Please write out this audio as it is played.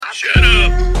Shut up.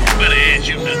 Anybody ask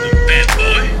you nothing, fat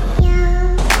boy?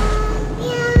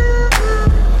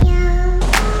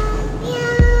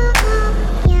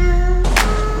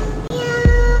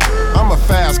 I'm a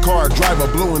fast car driver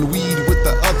blowing weed with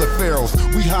the other pharaohs.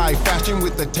 We high fashion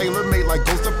with the tailor made like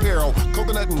Ghost Apparel.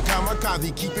 Coconut and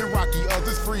kamikaze, keep it rocky,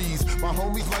 others freeze. My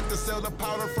homies like to sell the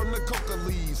powder from the coca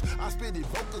leaves. I spit it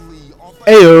vocally.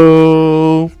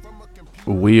 Ayo,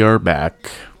 we are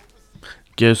back.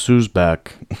 Guess who's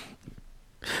back?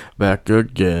 Back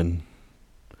again.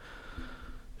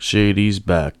 Shady's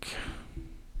back.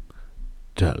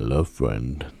 Tell a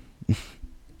friend.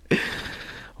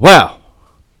 Wow.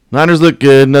 Niners look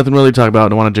good. Nothing really to talk about.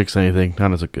 Don't want to jinx anything.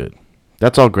 Niners look good.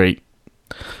 That's all great.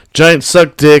 Giants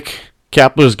suck dick.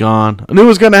 Kapler's gone. I knew it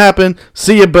was going to happen.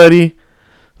 See ya, buddy.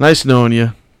 Nice knowing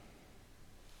you.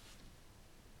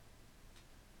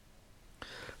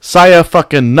 Saya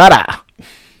fucking nada.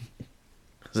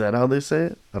 Is that how they say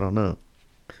it? I don't know.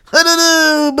 I don't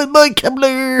know, but bye,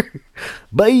 Kepler.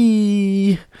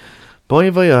 Bye.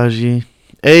 Bon voyage.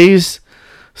 A's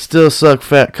still suck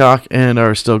fat cock and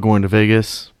are still going to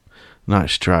Vegas.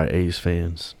 Nice try, A's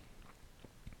fans.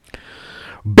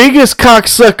 Biggest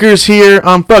cocksuckers here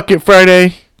on Fuck It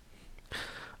Friday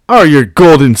are your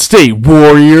Golden State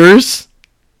Warriors.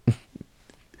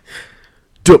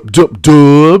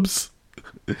 Dubs.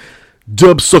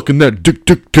 Dub sucking that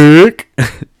dick.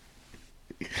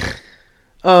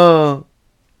 Oh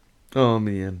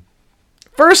man.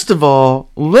 First of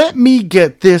all, let me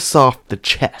get this off the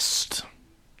chest.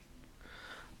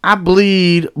 I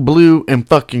bleed blue and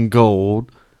fucking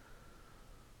gold.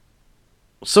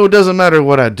 So it doesn't matter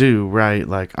what I do, right?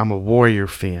 Like, I'm a Warrior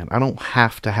fan. I don't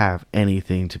have to have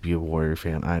anything to be a Warrior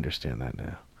fan. I understand that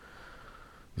now.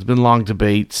 There's been long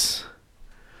debates.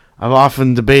 I've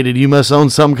often debated you must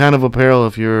own some kind of apparel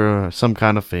if you're some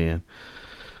kind of fan.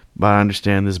 But I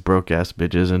understand this broke-ass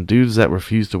bitches and dudes that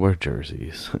refuse to wear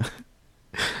jerseys.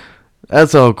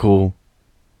 That's all cool.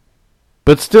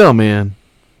 But still, man.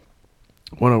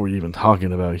 What are we even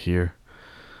talking about here?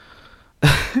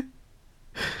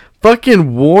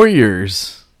 Fucking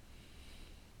Warriors.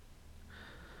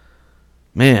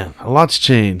 Man, a lot's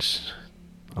changed.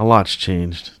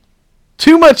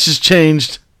 Too much has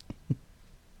changed.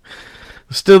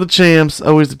 Still the champs,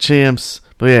 always the champs.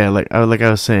 But yeah, like I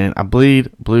was saying, I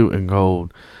bleed blue and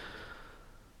gold.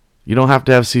 You don't have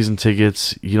to have season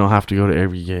tickets. You don't have to go to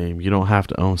every game. You don't have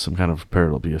to own some kind of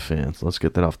apparel to be a fan. So let's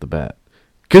get that off the bat.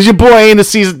 Because your boy ain't a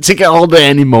season ticket holder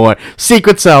anymore.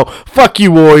 Secret's out. Fuck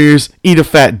you, Warriors. Eat a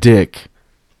fat dick.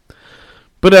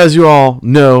 But as you all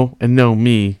know and know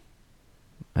me,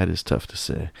 that is tough to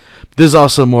say. But there's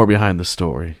also more behind the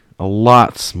story. A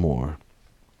lots more.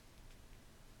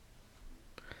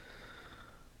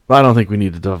 But I don't think we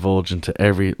need to divulge into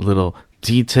every little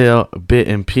detail, bit,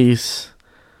 and piece.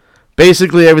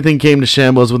 Basically, everything came to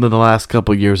shambles within the last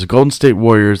couple of years. The Golden State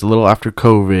Warriors, a little after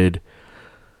COVID,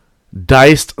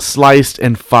 diced, sliced,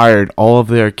 and fired all of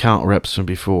their account reps from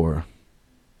before.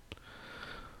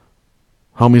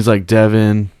 Homies like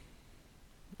Devin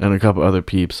and a couple other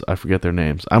peeps. I forget their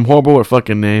names. I'm horrible with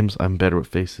fucking names. I'm better with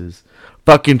faces.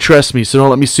 Fucking trust me, so don't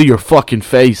let me see your fucking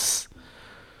face.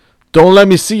 Don't let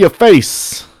me see your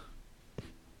face.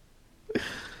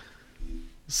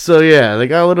 So yeah, they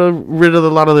got rid of a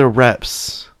lot of their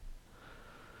reps.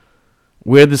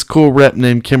 We had this cool rep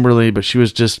named Kimberly, but she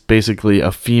was just basically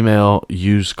a female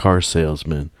used car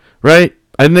salesman. Right?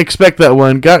 I didn't expect that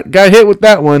one. Got hit with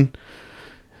that one.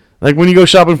 Like when you go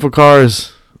shopping for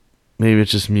cars, maybe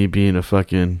it's just me being a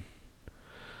fucking,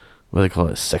 what do they call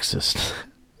it, sexist.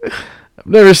 I've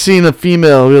never seen a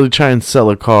female really try and sell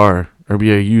a car or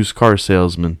be a used car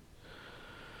salesman.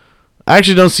 I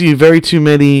actually don't see very too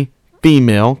many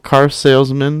female car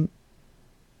salesmen,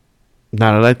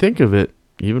 now that I think of it,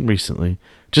 even recently.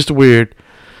 Just weird.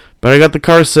 But I got the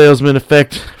car salesman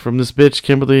effect from this bitch,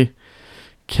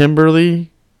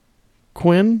 Kimberly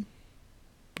Quinn,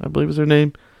 I believe is her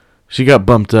name. She got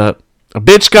bumped up. A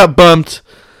bitch got bumped.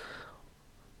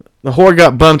 The whore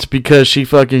got bumped because she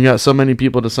fucking got so many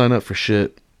people to sign up for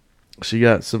shit. She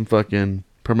got some fucking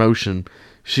promotion.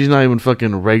 She's not even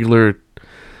fucking regular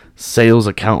sales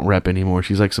account rep anymore.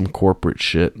 She's like some corporate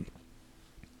shit.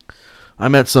 I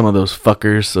met some of those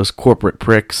fuckers, those corporate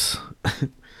pricks.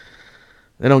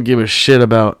 They don't give a shit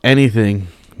about anything.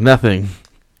 Nothing.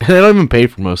 And they don't even pay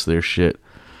for most of their shit.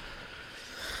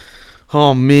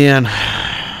 Oh man.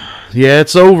 Yeah,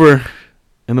 it's over.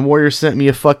 And the Warriors sent me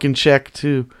a fucking check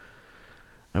too.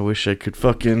 I wish I could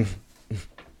fucking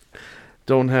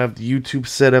don't have the YouTube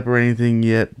set up or anything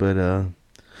yet, but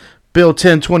Bill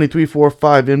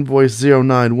 102345, invoice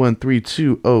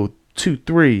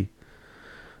 09132023.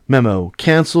 Memo.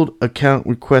 Canceled account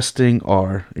requesting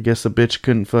R. I guess the bitch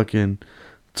couldn't fucking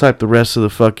type the rest of the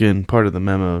fucking part of the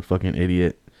memo. Fucking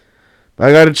idiot.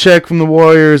 I got a check from the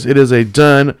Warriors. It is a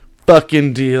done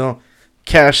fucking deal.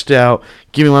 Cashed out.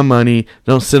 Give me my money.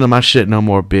 Don't send them my shit no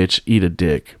more, bitch. Eat a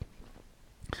dick.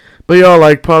 But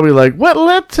y'all probably what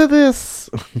led to this?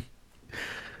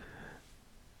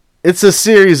 It's a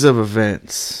series of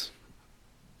events.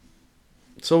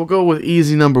 So we'll go with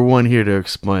easy number one here to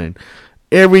explain.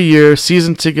 Every year,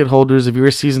 season ticket holders, if you're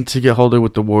a season ticket holder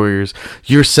with the Warriors,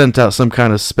 you're sent out some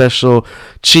kind of special,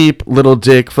 cheap, little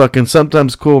dick, fucking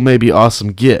sometimes cool, maybe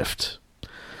awesome gift.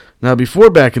 Now, before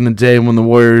back in the day when the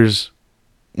Warriors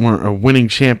weren't a winning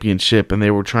championship and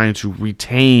they were trying to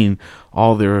retain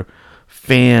all their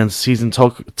fans, season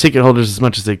ticket holders as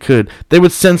much as they could, they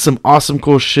would send some awesome,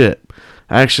 cool shit.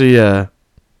 I actually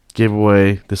gave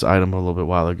away this item a little bit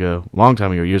while ago. A long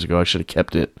time ago, years ago. I should have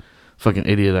kept it. Fucking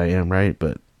idiot I am, right?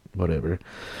 But whatever.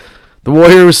 The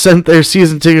Warriors sent their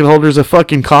season ticket holders a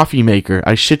fucking coffee maker.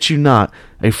 I shit you not.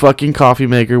 A fucking coffee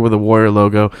maker with a Warrior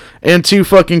logo. And 2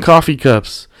 fucking coffee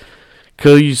cups.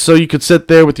 So you could sit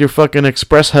there with your fucking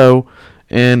espresso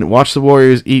and watch the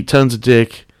Warriors eat tons of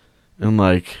dick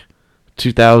in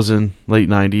 2000, late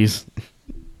 90s.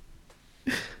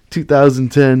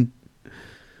 2010.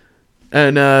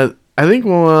 And I think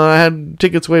when I had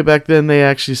tickets way back then, they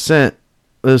actually sent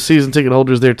the season ticket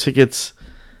holders their tickets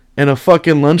in a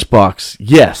fucking lunchbox.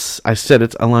 Yes, I said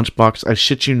it's a lunchbox. I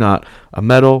shit you not. A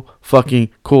metal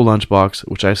fucking cool lunchbox,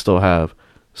 which I still have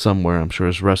somewhere. I'm sure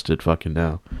it's rusted fucking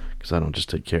now. Because I don't just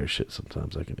take care of shit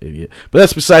sometimes like an idiot. But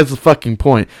that's besides the fucking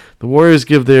point. The Warriors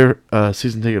give their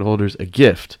season ticket holders a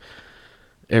gift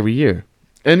every year.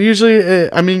 And usually,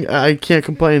 I can't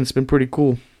complain. It's been pretty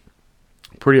cool.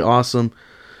 Pretty awesome.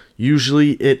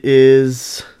 Usually it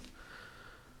is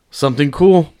something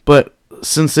cool, but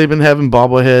since they've been having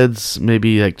bobbleheads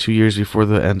maybe 2 years before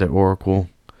the end at Oracle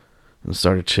and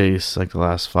started Chase the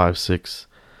last 5, 6,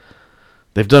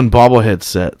 they've done bobblehead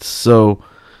sets. So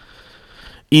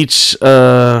each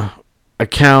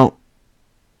account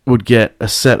would get a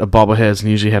set of bobbleheads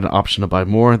and usually had an option to buy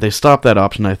more. They stopped that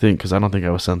option, I think, because I don't think I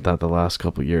was sent that the last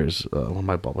couple years when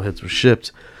my bobbleheads were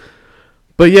shipped.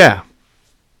 But yeah,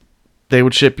 they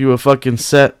would ship you a fucking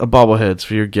set of bobbleheads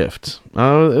for your gift. It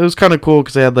was kind of cool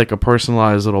because they had a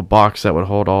personalized little box that would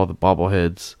hold all the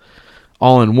bobbleheads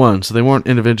all in one. So they weren't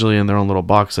individually in their own little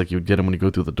box like you would get them when you go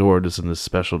through the door, just in this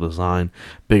special design,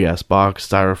 big ass box,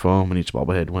 styrofoam, and each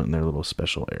bobblehead went in their little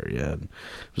special area. And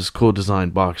it was a cool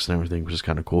designed box and everything, which is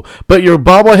kind of cool. But your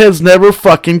bobbleheads never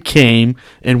fucking came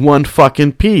in one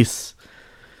fucking piece.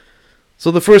 So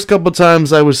the first couple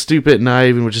times I was stupid and I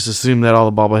even would just assume that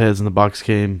all the bobbleheads in the box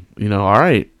came,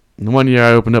 alright. And one year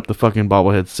I opened up the fucking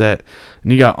bobblehead set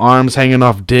and you got arms hanging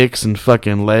off dicks and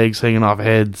fucking legs hanging off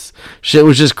heads. Shit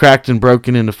was just cracked and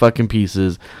broken into fucking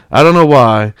pieces. I don't know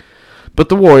why. But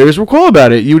the Warriors were cool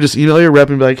about it. You would just email your rep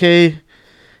and be like,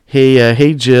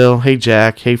 hey Jill, hey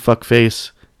Jack, hey fuckface,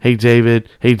 hey David,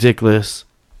 hey Dickless.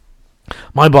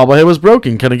 My bobblehead was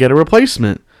broken. Can I get a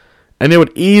replacement? And they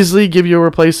would easily give you a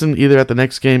replacement either at the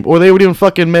next game or they would even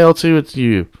fucking mail it to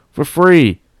you for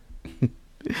free.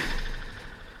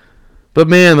 But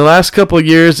man, the last couple of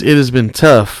years, it has been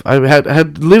tough. I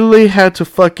had literally had to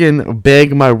fucking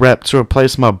beg my rep to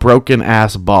replace my broken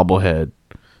ass bobblehead.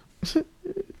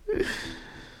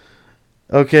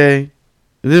 Okay?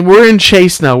 Then we're in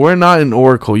Chase now. We're not in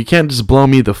Oracle. You can't just blow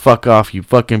me the fuck off, you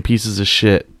fucking pieces of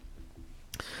shit.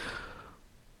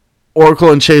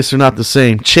 Oracle and Chase are not the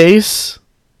same. Chase,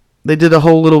 they did a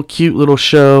whole little cute little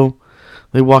show.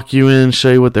 They walk you in,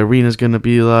 show you what the arena's going to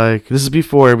be like. This is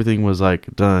before everything was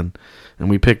done. And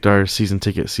we picked our season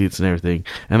ticket seats and everything.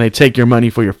 And they take your money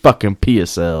for your fucking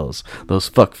PSLs. Those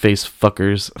fuckface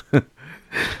fuckers.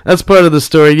 That's part of the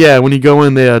story. Yeah, when you go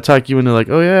in, they talk you into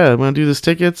oh yeah, want to do these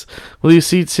tickets? Well, these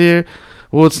seats here?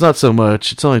 Well, it's not so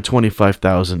much. It's only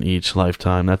 $25,000 each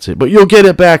lifetime. That's it. But you'll get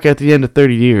it back at the end of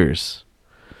 30 years.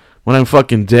 When I'm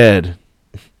fucking dead.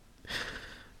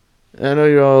 I know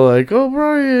you're all oh,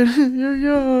 Brian, you're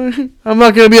young. I'm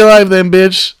not going to be alive then,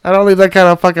 bitch. I don't live that kind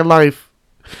of fucking life.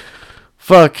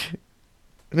 Fuck.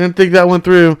 I didn't think that went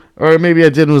through. Or maybe I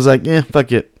did and was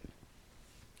fuck it.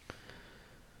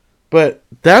 But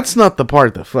that's not the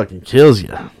part that fucking kills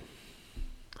you.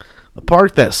 The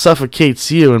part that suffocates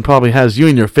you and probably has you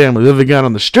and your family living out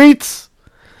on the streets.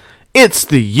 It's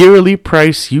the yearly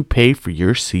price you pay for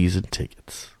your season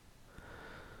tickets.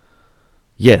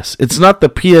 Yes, it's not the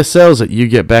PSLs that you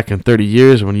get back in 30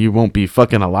 years when you won't be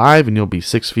fucking alive and you'll be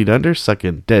 6 feet under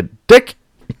sucking dead dick.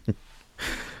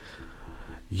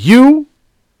 You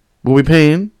will be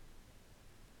paying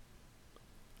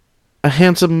a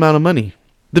handsome amount of money.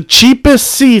 The cheapest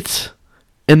seat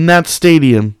in that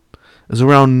stadium is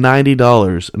around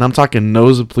 $90, and I'm talking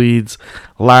nosebleeds,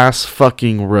 last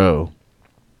fucking row.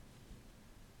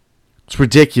 It's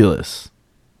ridiculous.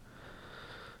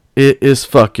 It is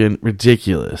fucking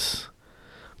ridiculous.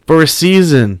 For a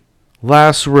season,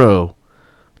 last row,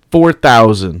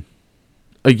 $4,000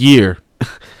 a year.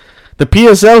 The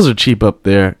PSLs are cheap up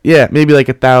there. Yeah, maybe like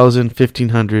 $1,000,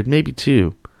 $1,500, maybe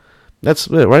 $2,000. That's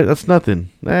it, right? That's nothing.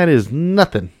 That is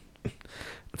nothing.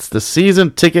 It's the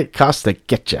season ticket cost to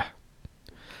get you.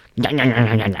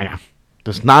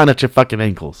 Just gnawing at your fucking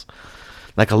ankles,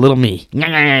 like a little me.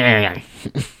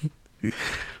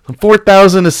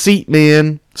 $4,000 a seat,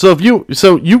 man. So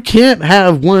you can't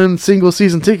have one single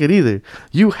season ticket either.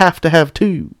 You have to have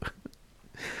two.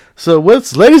 So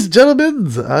ladies and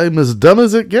gentlemen, I'm as dumb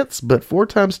as it gets, but 4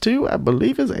 times 2, I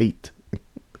believe, is 8.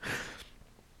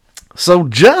 So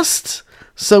just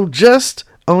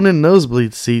owning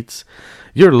nosebleed seats,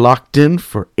 you're locked in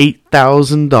for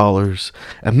 $8,000,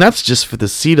 and that's just for the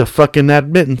seat of fucking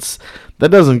admittance.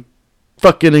 That doesn't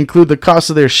fucking include the cost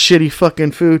of their shitty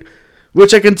fucking food,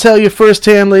 which I can tell you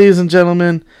firsthand, ladies and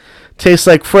gentlemen, tastes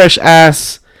like fresh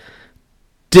ass,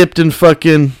 dipped in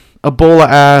fucking a bowl of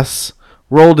ass,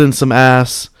 rolled in some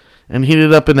ass, and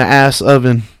heated up in the ass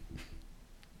oven.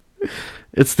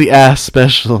 It's the ass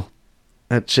special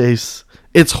at Chase.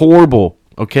 It's horrible,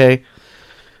 okay?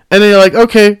 And then you're like,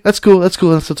 okay, that's cool, that's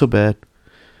not so bad.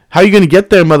 How you gonna get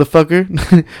there,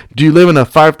 motherfucker? Do you live in a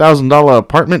 $5,000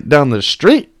 apartment down the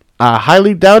street? I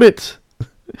highly doubt it.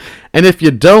 And if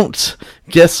you don't,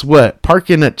 guess what?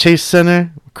 Parking at Chase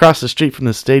Center, across the street from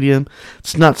the stadium,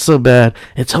 it's not so bad.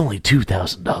 It's only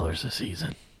 $2,000 a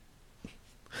season.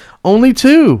 Only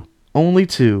two.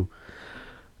 And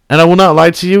I will not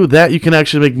lie to you, that you can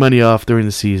actually make money off during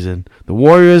the season. The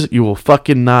Warriors, you will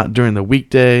fucking not during the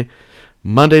weekday,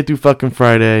 Monday through fucking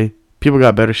Friday. People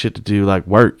got better shit to do, like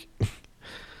work.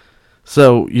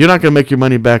 So you're not going to make your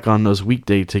money back on those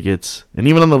weekday tickets. And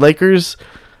even on the Lakers,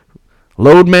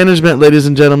 load management, ladies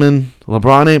and gentlemen.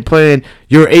 LeBron ain't playing.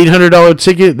 Your $800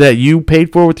 ticket that you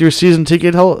paid for with your season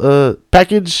ticket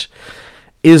package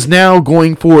is now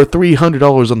going for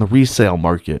 $300 on the resale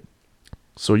market.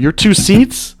 So your 2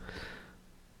 seats,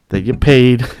 they get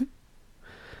paid.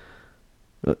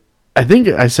 I think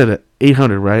I said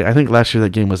 $800, right? I think last year that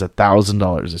game was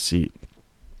 $1,000 a seat.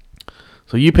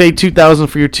 So you paid $2,000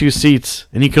 for your 2 seats,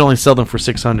 and you can only sell them for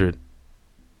 $600.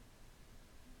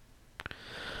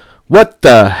 What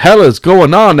the hell is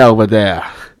going on over there?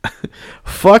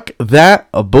 Fuck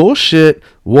that bullshit.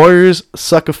 Warriors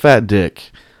suck a fat dick.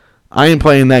 I ain't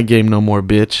playing that game no more,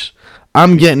 bitch.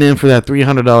 I'm getting in for that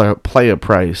 $300 player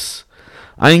price.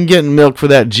 I ain't getting milk for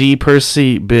that G per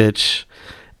seat, bitch.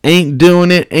 Ain't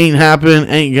doing it, ain't happening,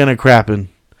 ain't gonna crappin'.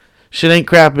 Shit ain't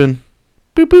crappin'.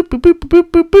 Boop, boop, boop, boop,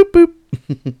 boop, boop, boop, boop.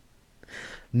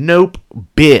 Nope,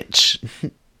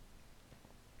 bitch.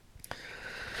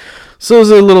 So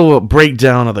there's a little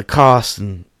breakdown of the cost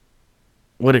and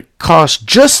what it costs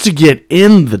just to get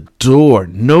in the door.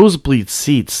 Nosebleed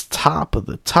seats, top of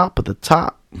the top.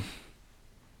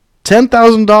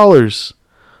 $10,000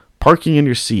 parking in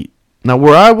your seat. Now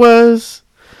where I was,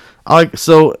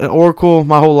 so at Oracle,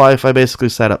 my whole life I basically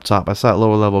sat up top. I sat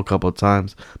lower level a couple of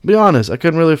times. To be honest, I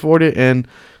couldn't really afford it, and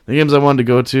the games I wanted to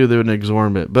go to, they were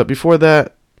exorbitant. But before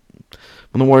that,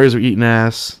 when the Warriors were eating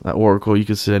ass at Oracle, you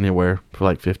could sit anywhere for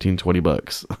like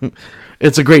 $15-$20.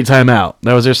 It's a great time out.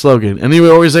 That was their slogan. And they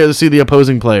were always there to see the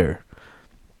opposing player.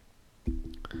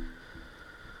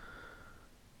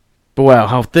 But wow,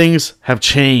 how things have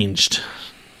changed.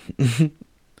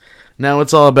 Now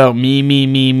it's all about me.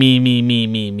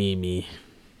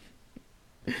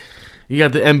 You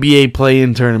got the NBA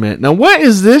play-in tournament. Now what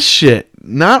is this shit?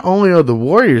 Not only are the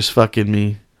Warriors fucking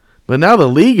me, but now the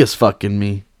league is fucking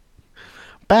me.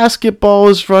 Basketball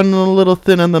is running a little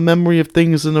thin on the memory of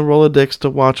things in the Rolodex to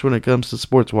watch when it comes to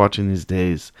sports watching these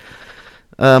days.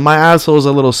 My asshole's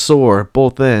a little sore,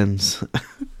 both ends.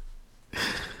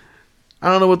 I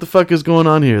don't know what the fuck is going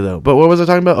on here, though. But what was I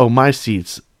talking about? Oh, my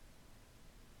seats.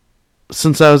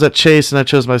 Since I was at Chase and I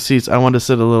chose my seats, I wanted to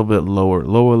sit a little bit lower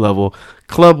level.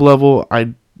 Club level,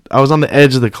 I was on the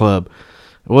edge of the club.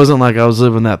 It wasn't like I was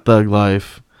living that thug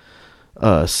life.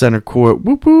 Center court,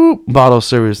 whoop whoop, bottle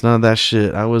service, none of that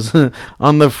shit. I was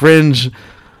on a fringe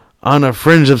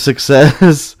of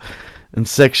success in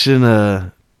section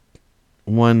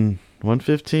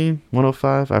 115,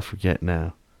 105. I forget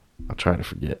now. I'll try to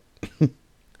forget.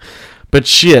 But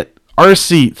shit, our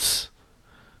seats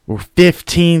were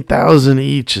 $15,000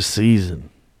 each a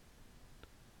season.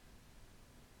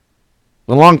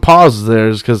 The long pause there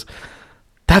is because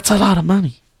that's a lot of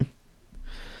money.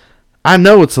 I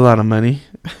know it's a lot of money.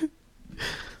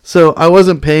 So I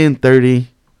wasn't paying $30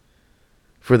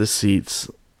 for the seats.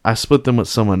 I split them with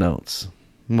someone else.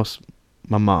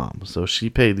 My mom. So she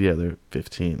paid the other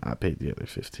 $15. I paid the other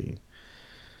 $15.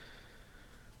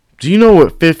 Do you know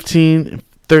what 15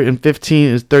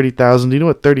 is 30,000? Do you know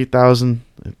what 30,000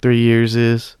 in 3 years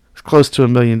is? It's close to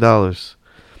 $1 million.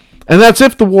 And that's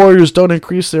if the Warriors don't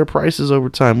increase their prices over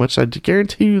time, which I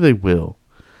guarantee you they will.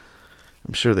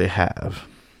 I'm sure they have.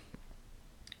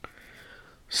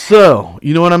 So,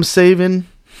 you know what I'm saving?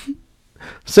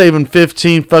 Saving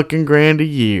 15 fucking grand a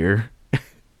year.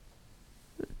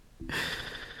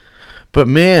 But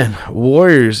man,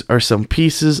 Warriors are some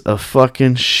pieces of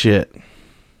fucking shit.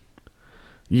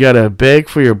 You gotta beg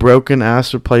for your broken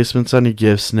ass replacements on your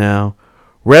gifts now.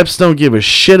 Reps don't give a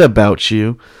shit about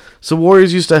you. So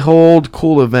Warriors used to hold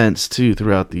cool events too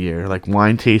throughout the year, like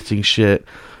wine tasting shit,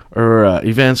 or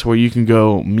events where you can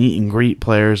go meet and greet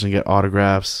players and get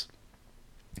autographs.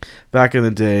 Back in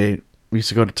the day, we used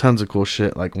to go to tons of cool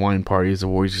shit, like wine parties the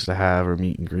Warriors used to have, or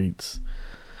meet and greets.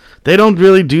 They don't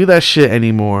really do that shit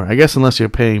anymore. I guess unless you're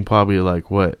paying probably like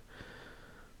what,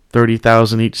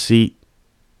 $30,000 each seat,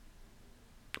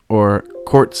 or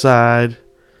courtside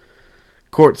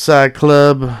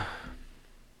club.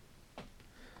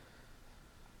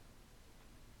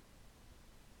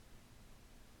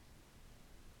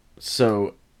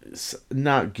 So it's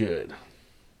not good.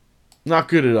 Not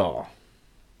good at all.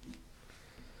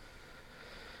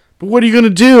 But what are you going to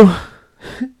do?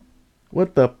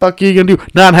 What the fuck are you going to do?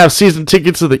 Not have season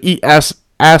tickets to the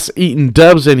ass-eating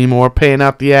Dubs anymore, paying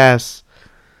out the ass.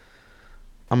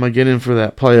 I'm going to get in for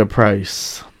that player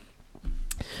price.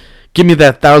 Give me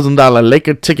that $1,000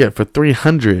 Laker ticket for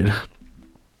 $300.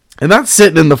 And that's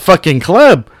sitting in the fucking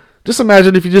club. Just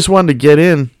imagine if you just wanted to get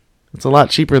in. It's a lot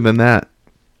cheaper than that.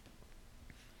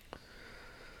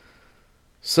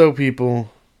 So people,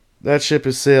 that ship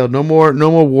has sailed. No more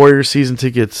Warrior season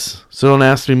tickets. So don't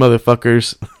ask me,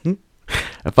 motherfuckers,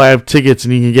 if I have tickets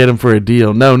and you can get them for a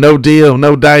deal. No deal,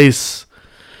 no dice.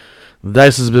 The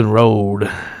dice has been rolled,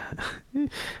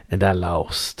 and I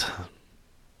lost.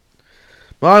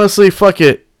 But honestly, fuck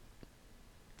it.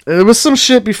 There was some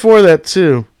shit before that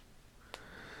too.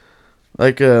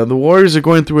 Like the Warriors are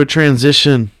going through a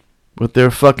transition with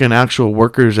their fucking actual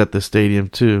workers at the stadium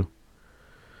too.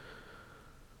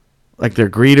 Like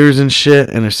their greeters and shit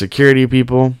and their security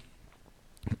people.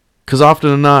 Because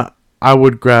often than not, I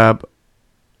would grab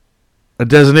a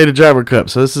designated driver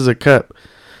cup. So this is a cup.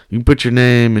 You can put your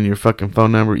name and your fucking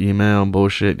phone number, email, and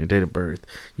bullshit, and your date of birth.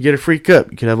 You get a free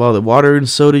cup. You can have all the water and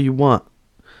soda you want.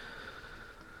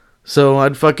 So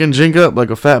I'd fucking drink up like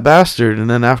a fat bastard. And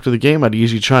then after the game, I'd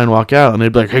usually try and walk out. And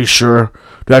they'd be like, hey, sir,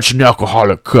 that's an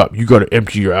alcoholic cup. You got to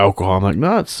empty your alcohol. I'm like,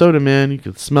 no, it's soda, man. You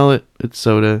can smell it. It's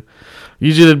soda.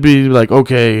 Usually they'd be like,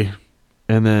 okay.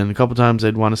 And then a couple times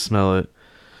they'd want to smell it.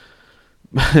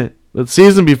 But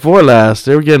season before last,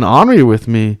 they were getting ornery with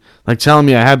me. Like telling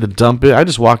me I had to dump it. I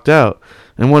just walked out.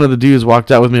 And one of the dudes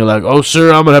walked out with me like, oh, sir,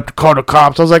 I'm going to have to call the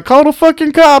cops. I was like, call the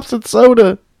fucking cops. It's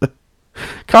soda.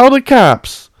 Call the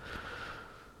cops.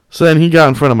 So then he got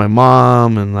in front of my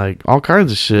mom and like all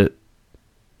kinds of shit.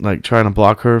 Like trying to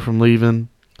block her from leaving.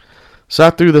 So I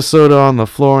threw the soda on the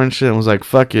floor and shit and was like,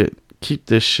 fuck it. Keep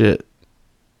this shit.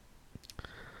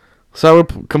 So I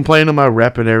would complain to my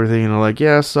rep and everything, and they're like,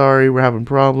 yeah, sorry, we're having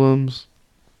problems.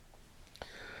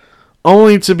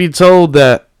 Only to be told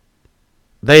that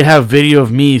they have video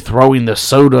of me throwing the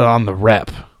soda on the rep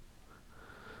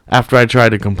after I tried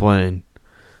to complain.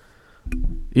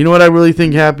 You know what I really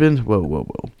think happened? Whoa.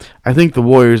 I think the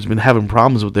Warriors have been having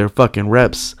problems with their fucking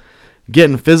reps,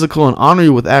 getting physical and ornery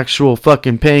with actual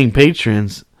fucking paying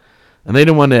patrons, and they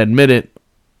didn't want to admit it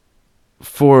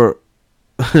for...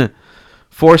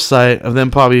 foresight of them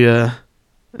probably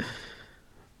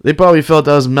they probably felt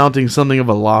I was mounting something of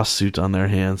a lawsuit on their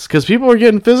hands because people were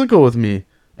getting physical with me,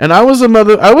 and I was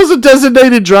a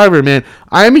designated driver, man.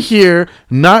 I'm here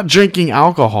not drinking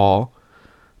alcohol,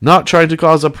 not trying to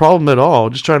cause a problem at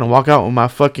all, just trying to walk out with my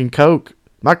fucking Coke,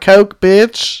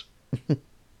 bitch.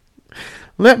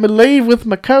 Let me leave with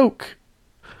my Coke.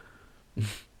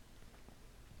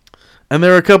 And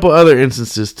there were a couple other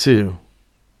instances too.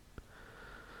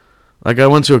 Like, I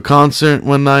went to a concert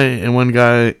one night, and one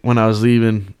guy, when I was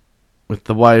leaving with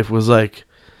the wife, was like,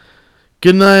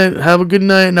 good night, have a good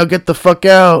night, now get the fuck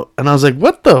out. And I was like,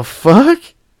 what the fuck?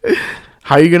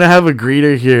 How are you going to have a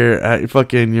greeter here at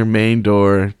fucking your main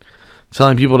door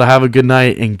telling people to have a good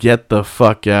night and get the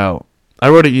fuck out? I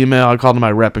wrote an email, I called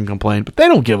my rep and complained, but they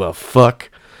don't give a fuck.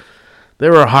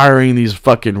 They were hiring these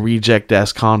fucking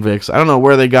reject-ass convicts. I don't know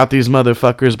where they got these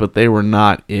motherfuckers, but they were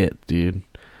not it, dude.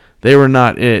 They were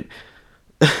not it.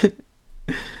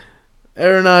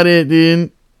 They're not it,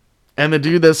 dude. And the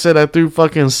dude that said I threw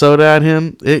fucking soda at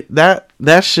him,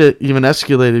 that shit even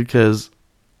escalated because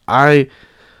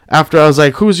after I was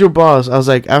like, who's your boss? I was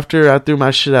like, after I threw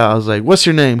my shit out, I was like, what's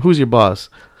your name? Who's your boss?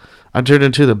 I turned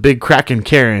into the big Kraken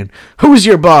Karen. Who's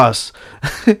your boss?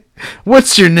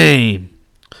 What's your name?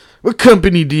 What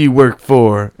company do you work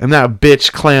for? And that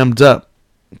bitch clammed up.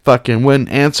 Fucking wouldn't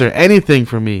answer anything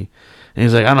for me. And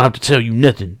he's like, I don't have to tell you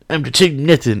nothing. I have to tell you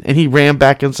nothing. And he ran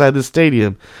back inside the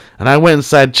stadium. And I went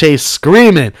inside Chase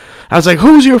screaming. I was like,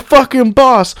 who's your fucking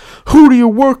boss? Who do you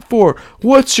work for?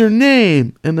 What's your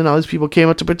name? And then all these people came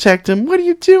up to protect him. What are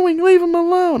you doing? Leave him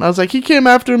alone. I was like, he came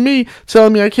after me,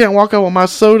 telling me I can't walk out with my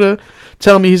soda,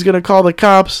 telling me he's going to call the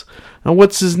cops. And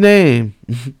what's his name?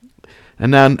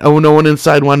 And now no one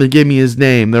inside wanted to give me his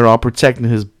name. They're all protecting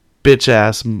his bitch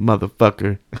ass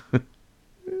motherfucker.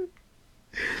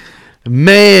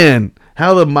 Man,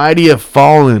 how the mighty have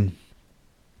fallen.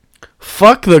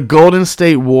 Fuck the Golden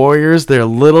State Warriors, their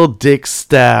little dick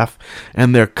staff,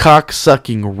 and their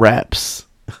cock-sucking reps.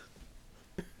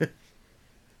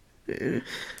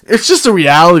 It's just a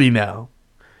reality now.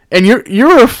 And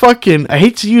you're a fucking, I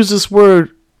hate to use this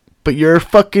word, but you're a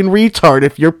fucking retard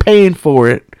if you're paying for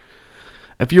it.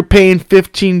 If you're paying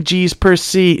 15 G's per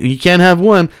seat, you can't have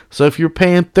one. So if you're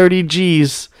paying 30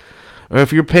 G's, or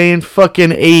if you're paying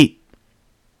fucking 8,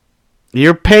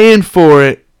 you're paying for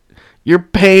it. You're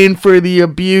paying for the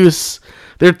abuse.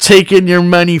 They're taking your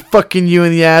money, fucking you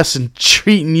in the ass, and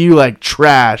treating you like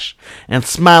trash. And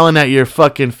smiling at your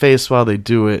fucking face while they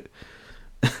do it.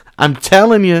 I'm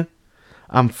telling you.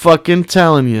 I'm fucking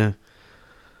telling you.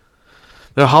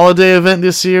 Their holiday event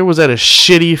this year was at a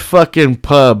shitty fucking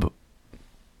pub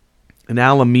in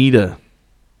Alameda.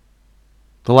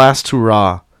 The last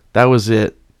hurrah. That was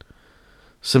it.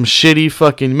 Some shitty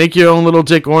fucking, make your own little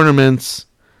dick ornaments.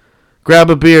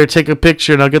 Grab a beer, take a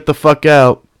picture, and I'll get the fuck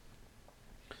out.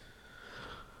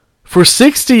 For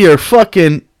 60 or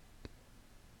fucking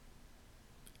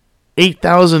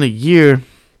 8,000 a year,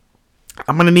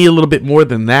 I'm gonna need a little bit more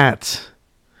than that.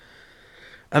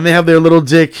 And they have their little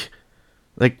dick,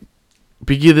 like,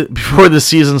 before the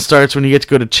season starts, when you get to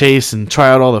go to Chase and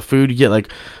try out all the food, you get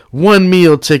like 1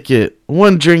 meal ticket,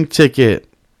 1 drink ticket.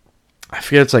 I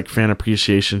forget, it's like fan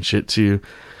appreciation shit too.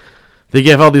 They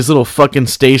have all these little fucking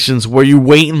stations where you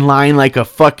wait in line like a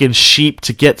fucking sheep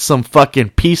to get some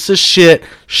fucking piece of shit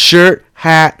shirt,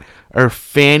 hat, or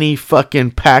fanny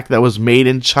fucking pack that was made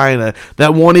in China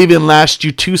that won't even last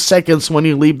you 2 seconds when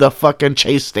you leave the fucking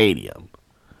Chase Stadium.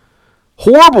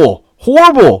 Horrible.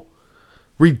 Horrible.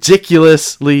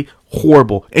 Ridiculously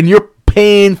horrible. And you're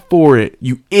paying for it,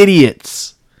 you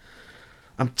idiots.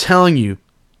 I'm telling you,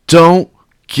 don't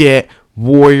get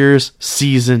Warriors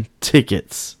season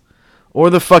tickets. Or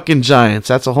the fucking Giants.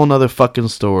 That's a whole nother fucking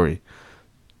story.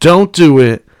 Don't do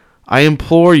it. I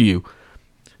implore you.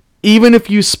 Even if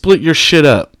you split your shit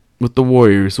up with the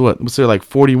Warriors, what's there, like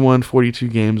 41, 42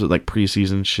 games with like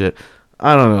preseason shit?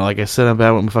 I don't know. Like I said, I'm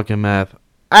bad with my fucking math.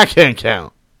 I can't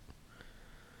count.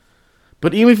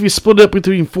 But even if you split it up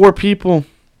between 4 people,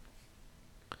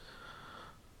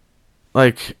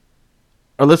 like,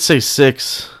 or let's say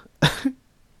 6.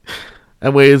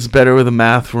 That way it's better with the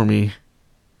math for me.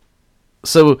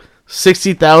 So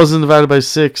 60,000 divided by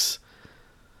 6.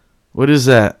 What is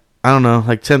that? I don't know,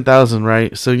 like 10,000,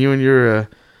 right? So you and your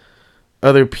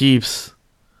other peeps,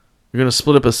 you're gonna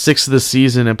split up a sixth of the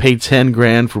season and pay 10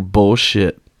 grand for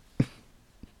bullshit.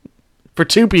 For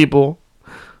 2 people.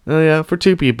 Oh yeah, for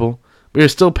 2 people. But you're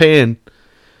still paying,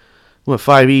 what,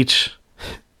 5 each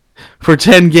for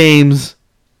 10 games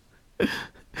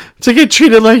to get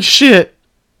treated like shit.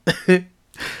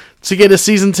 To get a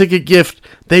season ticket gift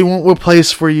they won't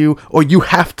replace for you, or you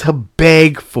have to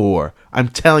beg for. I'm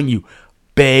telling you,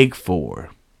 beg for.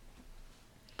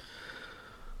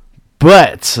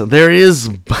 But there's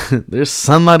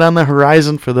sunlight on the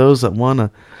horizon for those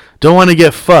that don't want to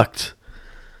get fucked.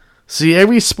 See,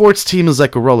 every sports team is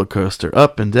like a roller coaster,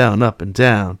 up and down, up and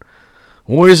down.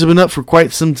 Warriors have been up for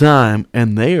quite some time,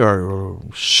 and they are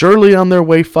surely on their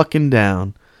way fucking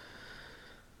down.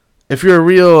 If you're a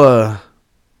real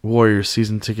Warriors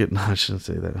season ticket, no, I shouldn't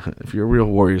say that. If you're a real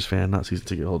Warriors fan, not season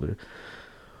ticket holder,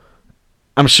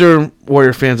 I'm sure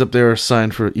Warrior fans up there are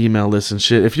signed for email lists and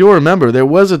shit. If you'll remember, there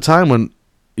was a time when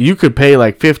you could pay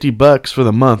like $50 for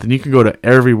the month, and you could go to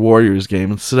every Warriors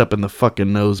game and sit up in the fucking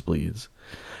nosebleeds.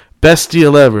 Best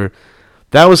deal ever.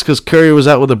 That was because Curry was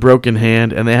out with a broken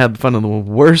hand, and they had fun of the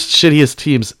worst, shittiest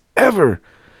teams ever.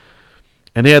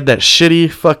 And they had that shitty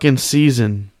fucking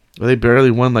season where they barely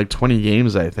won like 20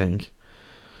 games, I think.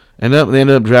 And they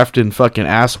ended up drafting fucking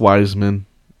Ass Wiseman.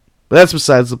 But that's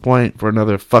besides the point for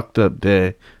another fucked up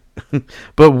day.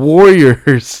 But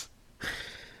Warriors,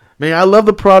 man, I love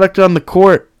the product on the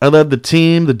court. I love the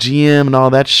team, the GM, and all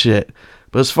that shit.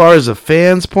 But as far as a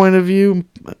fan's point of view,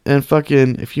 and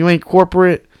fucking, if you ain't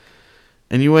corporate,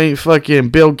 and you ain't fucking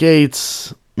Bill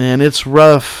Gates, man, it's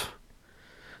rough.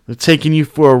 They're taking you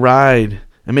for a ride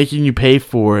and making you pay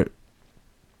for it.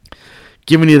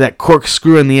 Giving you that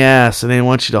corkscrew in the ass, and they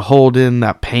want you to hold in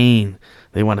that pain.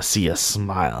 They want to see you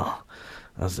smile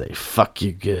as they fuck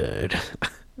you good.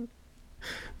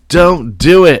 Don't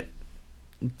do it.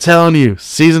 I'm telling you,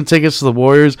 season tickets to the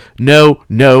Warriors, no,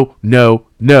 no, no,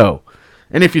 no.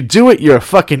 And if you do it, you're a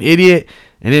fucking idiot.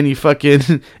 And then you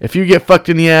fucking, if you get fucked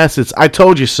in the ass, it's I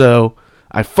told you so.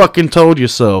 I fucking told you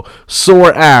so.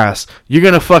 Sore ass. You're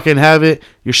gonna fucking have it.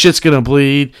 Your shit's gonna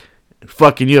bleed.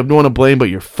 Fucking, you have no one to blame but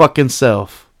your fucking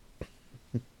self.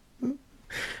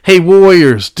 Hey,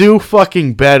 Warriors, do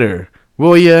fucking better.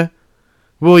 Will ya?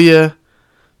 Will ya?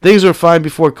 Things were fine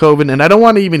before COVID, and I don't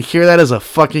want to even hear that as a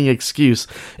fucking excuse.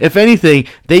 If anything,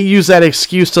 they use that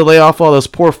excuse to lay off all those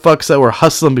poor fucks that were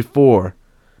hustling before.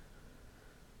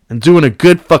 And doing a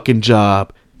good fucking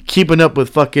job. Keeping up with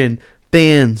fucking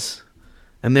fans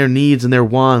and their needs and their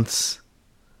wants.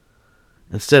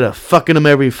 Instead of fucking them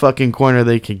every fucking corner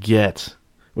they could get.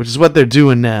 Which is what they're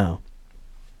doing now.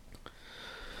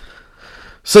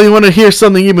 So you want to hear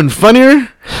something even funnier?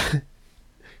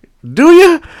 Do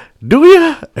ya? Do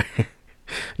ya?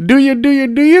 Do ya? Do ya?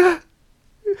 Do ya?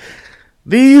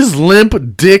 These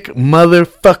limp dick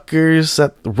motherfuckers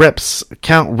at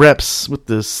count reps with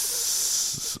the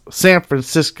San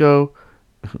Francisco,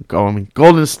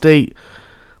 Golden State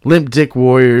limp dick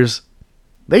Warriors,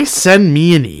 they send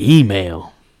me an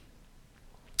email.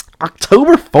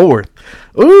 October 4th.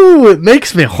 Ooh, it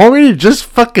makes me horny just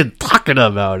fucking talking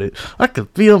about it. I can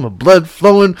feel my blood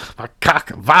flowing, my cock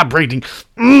vibrating.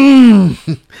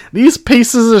 These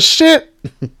pieces of shit.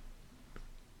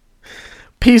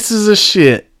 Pieces of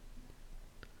shit.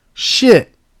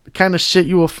 Shit. The kind of shit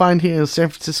you will find here in San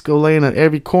Francisco laying on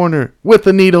every corner with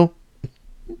a needle.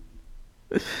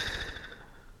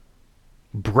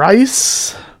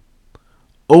 Bryce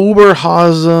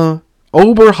Oberhauser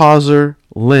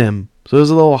Lim. So there's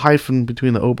a little hyphen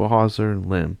between the Oberhauser and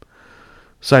Lim.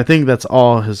 So I think that's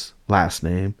all his last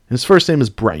name. His first name is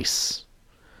Bryce.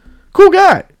 Cool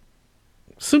guy.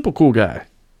 Simple cool guy.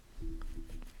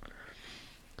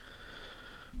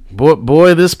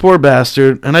 Boy, this poor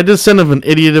bastard. And I did send him an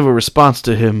idiot of a response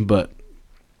to him, but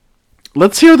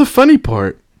let's hear the funny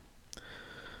part.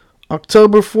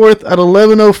 October 4th at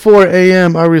 11:04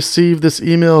 a.m. I received this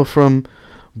email from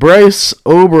Bryce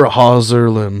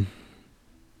Oberhauser.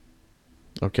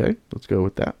 Okay, let's go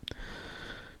with that.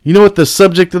 You know what the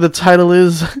subject of the title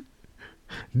is?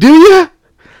 Do you?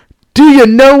 Do you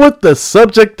know what the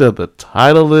subject of the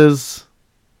title is?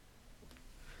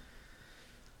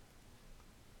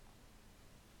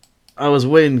 I was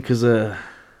waiting because I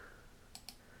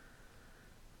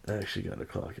actually got to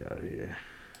clock out of here.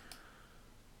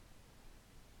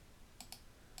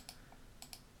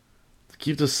 To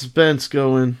keep the suspense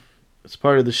going. It's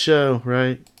part of the show,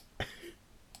 right?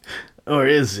 Or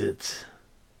is it?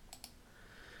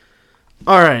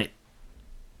 Alright.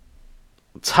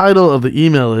 The title of the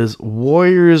email is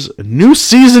Warriors New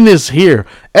Season is Here!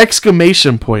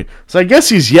 Exclamation point. So I guess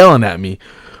he's yelling at me.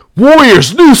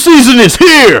 Warriors New Season is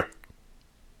Here!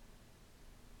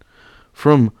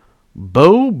 From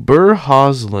Bo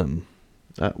Burhauslin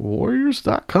at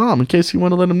Warriors.com. In case you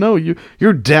want to let him know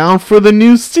you're down for the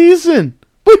new season.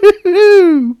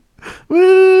 Woo!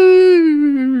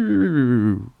 Woo!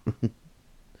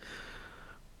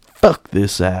 Fuck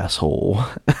this asshole.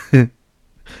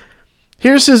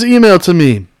 Here's his email to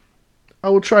me. I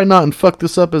will try not and fuck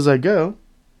this up as I go.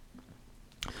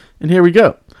 And here we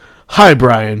go. Hi,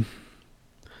 Brian.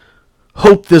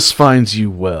 Hope this finds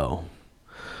you well.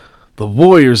 The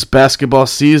Warriors basketball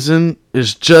season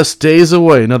is just days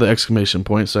away. Another exclamation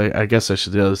point, so I guess I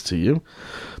should tell this to you.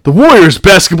 The Warriors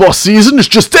basketball season is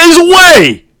just days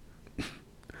away!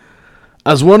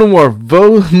 As one of our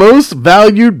most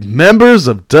valued members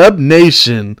of Dub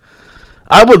Nation,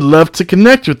 I would love to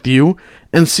connect with you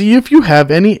and see if you have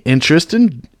any interest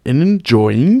in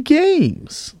enjoying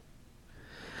games.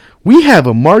 We have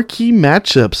a marquee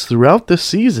matchups throughout the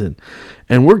season,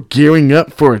 and we're gearing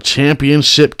up for a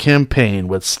championship campaign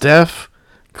with Steph,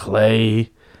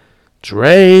 Clay,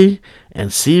 Dre,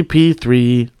 and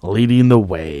CP3 leading the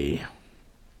way.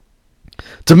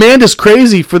 Demand is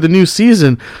crazy for the new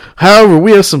season. However,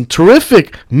 we have some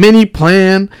terrific mini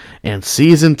plan and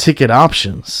season ticket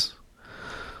options.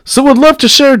 So would love to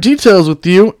share details with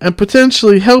you and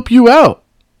potentially help you out.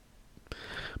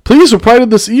 Please reply to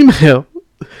this email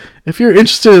if you're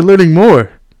interested in learning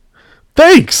more.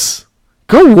 Thanks.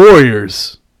 Go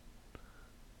Warriors.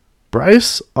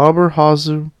 Bryce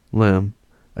Oberhauser Lim,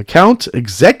 account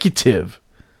executive,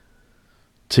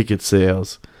 ticket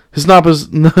sales. His number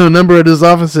at his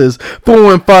office is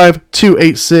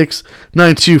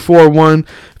 415-286-9241.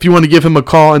 If you want to give him a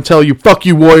call and tell you, fuck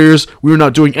you Warriors, we're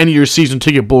not doing any of your season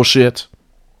ticket bullshit,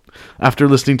 after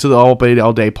listening to the All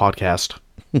Day podcast.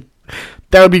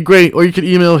 That would be great. Or you could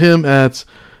email him at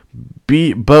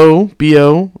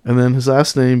B-O, and then his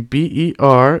last name,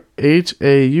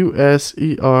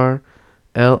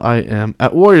 BERHAUSERLIM,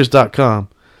 at warriors.com.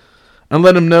 And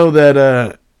let him know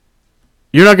that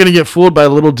you're not going to get fooled by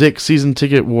little dick season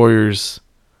ticket Warriors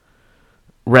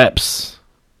reps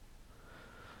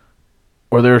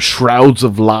or their shrouds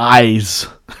of lies.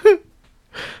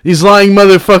 These lying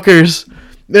motherfuckers.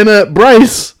 And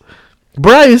Bryce,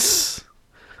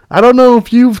 I don't know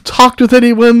if you've talked with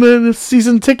anyone in the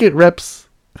season ticket reps.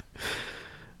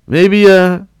 Maybe,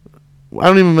 I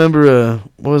don't even remember,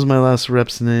 what was my last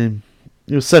rep's name?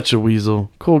 He was such a weasel.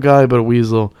 Cool guy, but a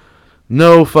weasel.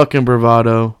 No fucking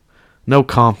bravado. No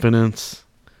confidence.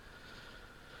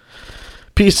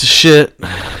 Piece of shit.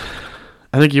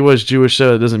 I think he was Jewish,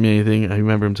 so it doesn't mean anything. I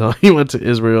remember him telling he went to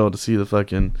Israel to see the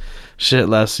fucking shit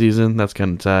last season. That's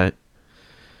kind of tight.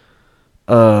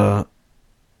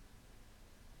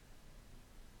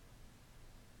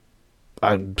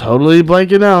 I'm totally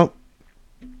blanking out.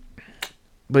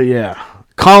 But yeah.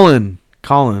 Colin.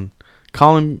 Is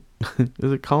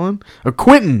it Colin? Or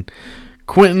Quentin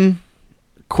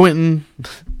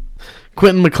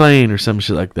McLean or some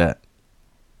shit like that.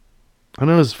 I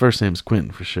know his first name's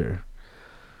Quentin for sure.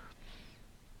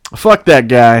 Fuck that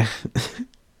guy.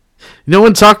 No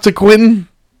one talked to Quentin?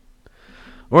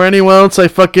 Or anyone else I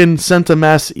fucking sent a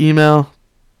mass email?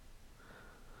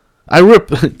 I ripped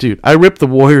the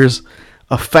Warriors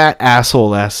a fat asshole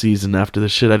last season after the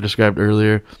shit I described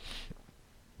earlier.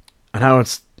 And how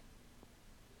it's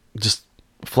just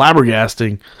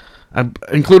flabbergasting. I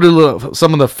included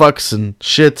some of the fucks and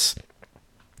shits.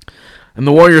 And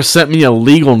the Warriors sent me a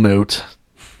legal note.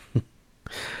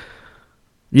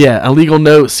 Yeah, a legal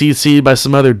note CC'd by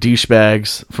some other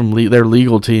douchebags from their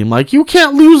legal team. Like, you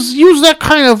can't use that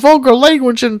kind of vulgar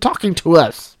language in talking to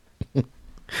us.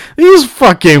 These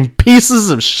fucking pieces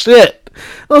of shit.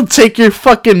 They'll take your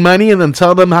fucking money and then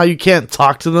tell them how you can't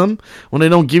talk to them when they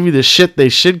don't give you the shit they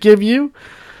should give you.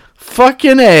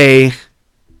 Fucking A.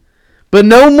 But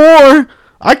no more.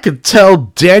 I could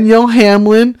tell Danielle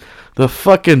Hamlin, the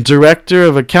fucking director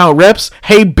of account reps,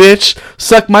 hey bitch,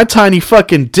 suck my tiny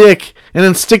fucking dick and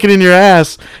then stick it in your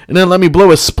ass and then let me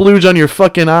blow a splooge on your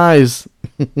fucking eyes.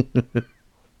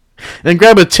 And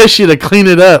grab a tissue to clean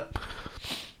it up.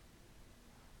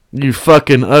 You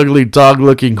fucking ugly dog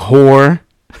looking whore.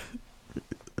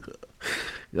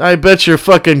 I bet your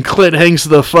fucking clit hangs to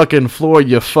the fucking floor,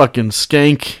 you fucking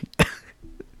skank.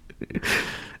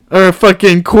 Or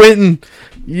fucking Quentin,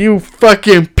 you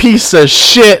fucking piece of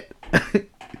shit.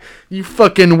 You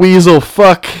fucking weasel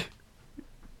fuck.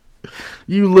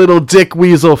 You little dick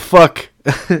weasel fuck.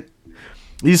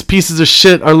 These pieces of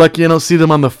shit are lucky I don't see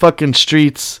them on the fucking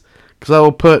streets. Because I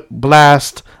will put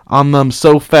blast on them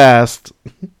so fast.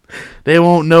 They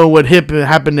won't know what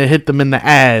happened to hit them in the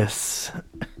ass.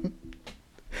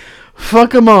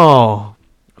 Fuck them all.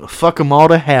 Fuck them all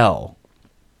to hell.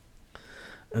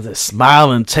 As I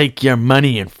smile and take your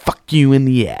money and fuck you in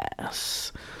the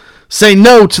ass. Say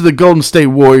no to the Golden State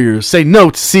Warriors. Say no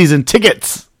to season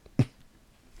tickets.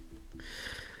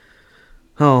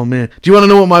 Oh, man. Do you want to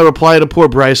know what my reply to poor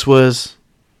Bryce was?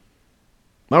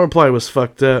 My reply was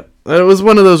fucked up. It was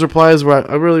one of those replies where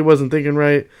I really wasn't thinking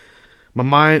right. My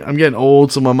mind, I'm getting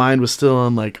old, so my mind was still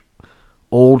on, like,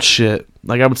 old shit.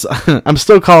 Like, I'm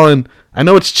still calling, I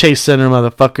know it's Chase Center,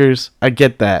 motherfuckers. I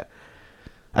get that.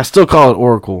 I still call it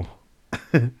Oracle.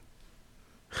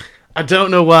 I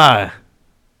don't know why.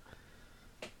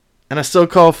 And I still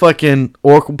call fucking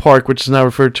Oracle Park, which is now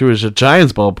referred to as a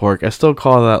Giants ballpark. I still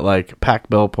call that like Pac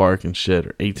Bell Park and shit,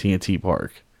 or AT&T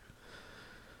Park.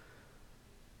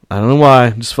 I don't know why.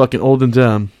 I'm just fucking old and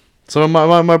dumb. So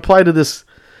my reply to this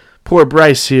poor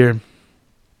Bryce here.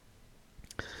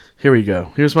 Here we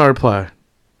go. Here's my reply.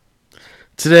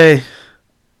 Today,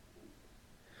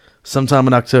 sometime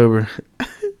in October.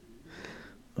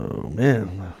 Oh,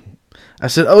 man. I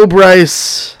said, oh,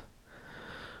 Bryce,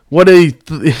 what a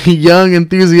young,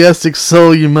 enthusiastic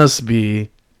soul you must be.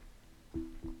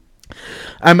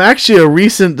 I'm actually a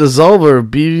recent dissolver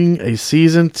of being a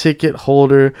season ticket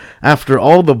holder after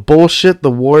all the bullshit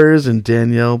the Warriors and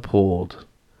Danielle pulled.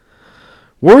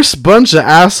 Worst bunch of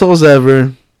assholes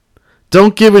ever.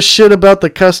 Don't give a shit about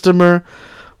the customer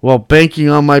while banking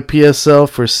on my PSL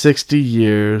for 60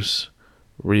 years.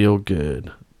 Real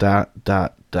good. ...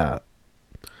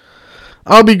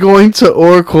 I'll be going to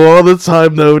Oracle all the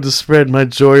time, though, to spread my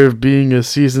joy of being a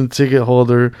season ticket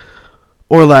holder,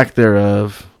 or lack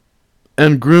thereof,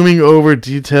 and grooming over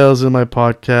details in my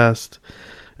podcast.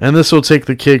 And this will take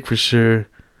the cake for sure.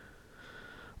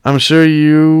 I'm sure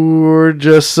you were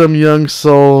just some young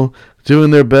soul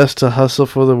doing their best to hustle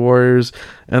for the Warriors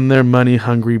and their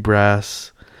money-hungry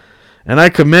brass. And I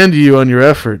commend you on your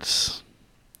efforts.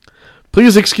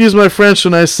 Please excuse my French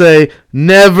when I say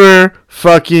never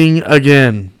fucking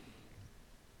again.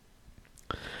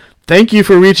 Thank you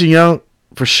for reaching out,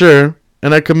 for sure,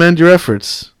 and I commend your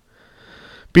efforts.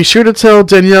 Be sure to tell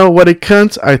Danielle what a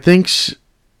cunt I think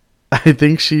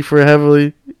she for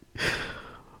heavily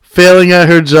failing at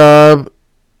her job,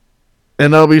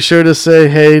 and I'll be sure to say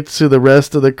hey to the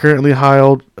rest of the currently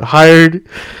hired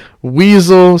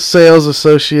Weasel sales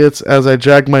associates as I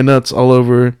drag my nuts all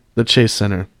over the Chase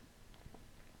Center.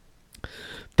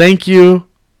 Thank you,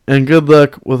 and good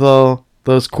luck with all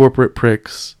those corporate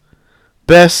pricks.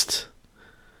 Best,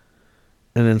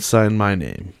 and then sign my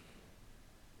name.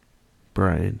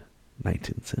 Brian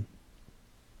Nightinson.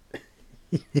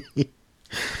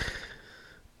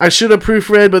 I should have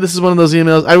proofread, but this is one of those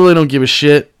emails. I really don't give a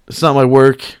shit. It's not my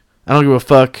work. I don't give a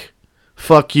fuck.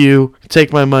 Fuck you.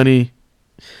 Take my money.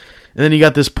 And then you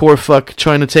got this poor fuck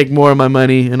trying to take more of my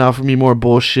money and offer me more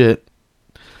bullshit.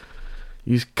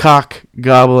 You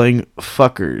cock-gobbling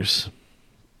fuckers.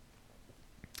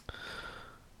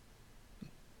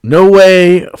 No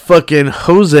way fucking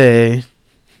Jose.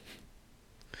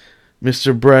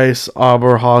 Mr. Bryce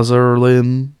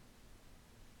Oberhauserlin.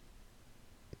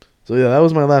 So yeah, that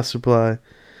was my last reply.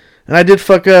 And I did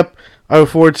fuck up. I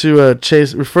referred to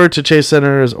Chase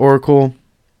Center as Oracle.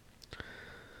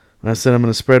 I said I'm going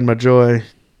to spread my joy.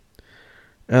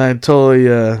 And I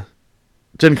totally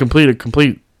didn't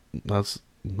complete.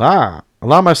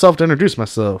 Allow myself to introduce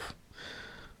myself.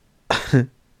 I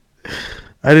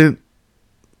didn't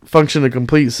function a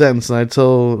complete sentence, and I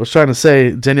was trying to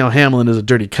say Danielle Hamlin is a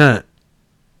dirty cunt.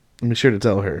 I'll be sure to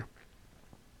tell her.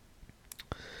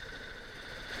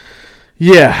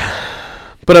 Yeah.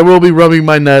 But I will be rubbing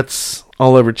my nuts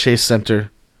all over Chase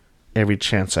Center every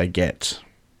chance I get.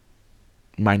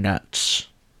 My nuts.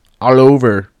 All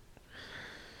over.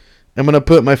 I'm going to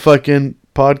put my fucking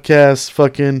podcast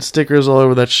fucking stickers all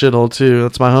over that shithole too.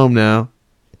 That's my home now.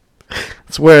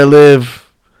 That's where I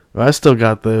live. I still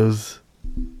got those.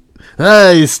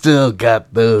 I still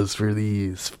got those for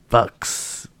these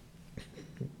fucks.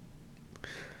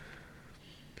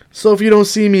 So if you don't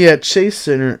see me at Chase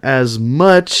Center as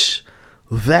much,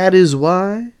 that is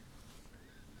why.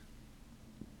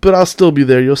 But I'll still be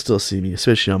there. You'll still see me,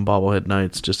 especially on bobblehead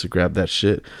nights, just to grab that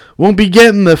shit. Won't be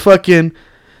getting the fucking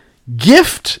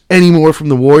gift anymore from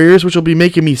the Warriors, which will be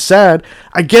making me sad.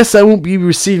 I guess I won't be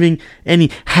receiving any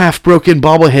half-broken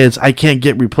bobbleheads I can't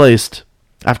get replaced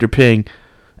after paying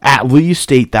at least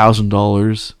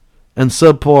 $8,000 and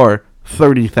subpar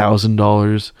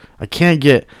 $30,000. I can't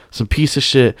get some piece of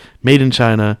shit made in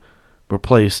China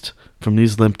replaced from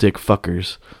these limp dick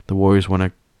fuckers the Warriors want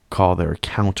to call their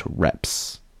account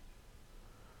reps.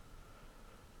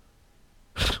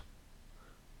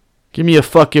 Give me a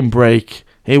fucking break.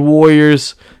 Hey,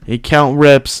 Warriors, hey, account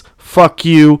reps, fuck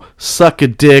you, suck a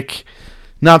dick.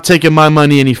 Not taking my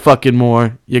money any fucking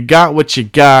more. You got what you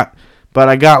got, but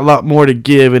I got a lot more to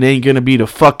give. It ain't gonna be to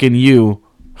fucking you.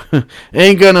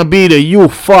 Ain't gonna be to you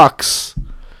fucks.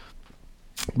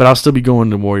 But I'll still be going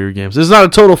to Warrior games. This is not a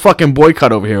total fucking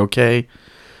boycott over here, okay?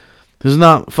 This is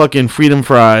not fucking freedom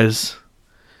fries.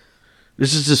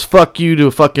 This is just fuck you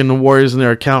to fucking the Warriors and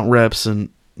their account reps and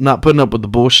not putting up with the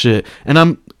bullshit.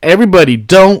 And everybody,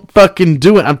 don't fucking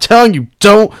do it. I'm telling you,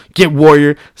 don't get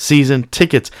Warrior season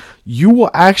tickets. You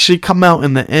will actually come out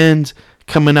in the end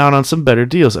coming out on some better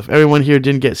deals. If everyone here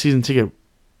didn't get season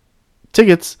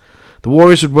tickets, the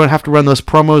Warriors would have to run those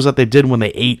promos that they did when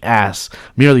they ate ass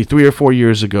merely 3 or 4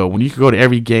 years ago, when you could go to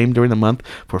every game during the month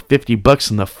for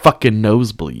 $50 in the fucking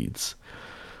nosebleeds.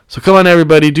 So come on,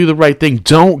 everybody, do the right thing.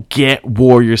 Don't get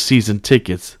Warrior season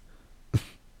tickets.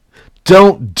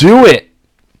 Don't do it.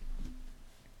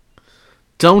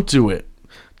 Don't do it.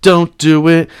 Don't do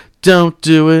it. Don't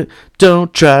do it.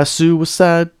 Don't try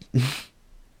suicide.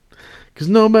 Because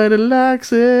nobody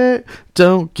likes it.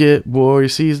 Don't get Warrior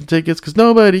season tickets because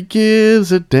nobody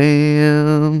gives a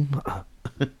damn.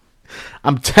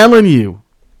 I'm telling you.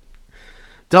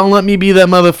 Don't let me be that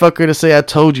motherfucker to say I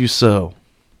told you so.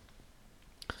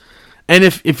 And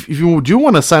if you do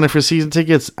want to sign up for season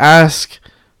tickets, ask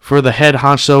for the head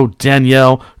honcho,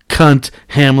 Danielle cunt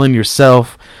Hamlin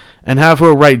yourself, and have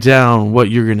her write down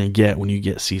what you're going to get when you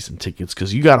get season tickets,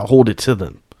 because you got to hold it to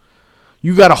them.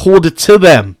 You got to hold it to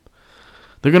them.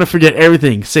 They're going to forget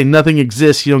everything. Say nothing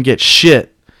exists. You don't get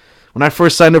shit. When I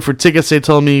first signed up for tickets, they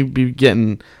told me you'd be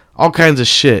getting all kinds of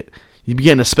shit. You'd be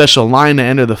getting a special line to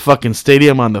enter the fucking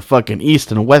stadium on the fucking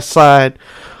east and west side.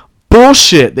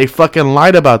 Bullshit. They fucking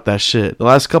lied about that shit. The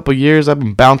last couple years, I've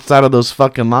been bounced out of those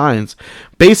fucking lines.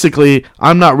 Basically,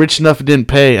 I'm not rich enough and didn't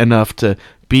pay enough to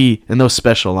be in those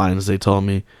special lines, they told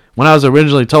me. When I was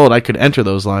originally told I could enter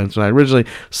those lines, when I originally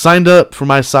signed up for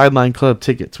my sideline club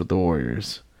tickets with the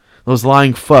Warriors. Those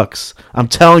lying fucks. I'm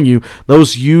telling you,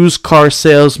 those used car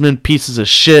salesman pieces of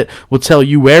shit will tell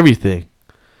you everything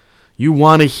you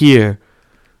want to hear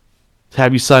to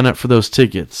have you sign up for those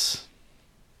tickets.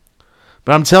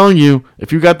 But I'm telling you,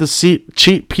 if you got the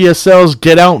cheap PSLs,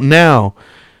 get out now.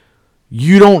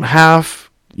 You don't have...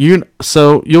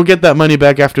 So you'll get that money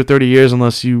back after 30 years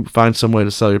unless you find some way to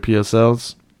sell your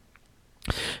PSLs.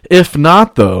 If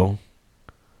not though,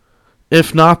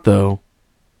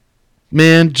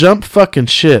 man, jump fucking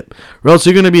ship, or else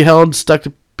you're gonna be stuck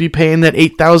to be paying that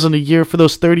 $8,000 a year for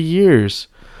those 30 years,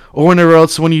 or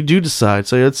else when you do decide.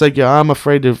 So it's like, yeah, I'm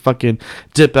afraid to fucking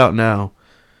dip out now.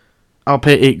 I'll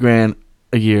pay $8,000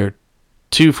 a year,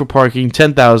 2 for parking,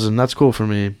 10,000. That's cool for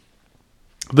me.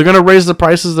 They're gonna raise the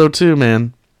prices though too,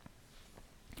 man.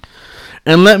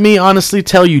 And let me honestly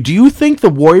tell you, do you think the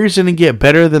Warriors are going to get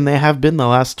better than they have been the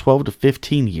last 12 to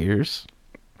 15 years?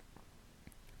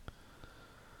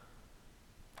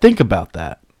 Think about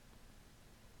that.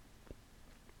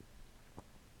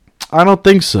 I don't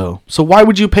think so. So why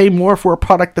would you pay more for a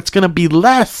product that's going to be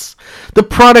less? The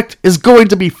product is going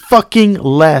to be fucking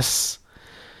less.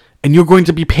 And you're going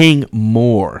to be paying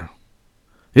more.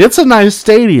 It's a nice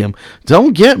stadium.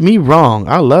 Don't get me wrong.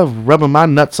 I love rubbing my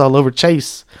nuts all over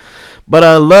Chase. But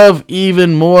I love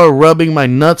even more rubbing my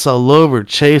nuts all over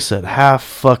Chase at half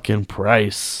fucking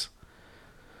price.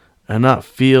 And not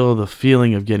feel the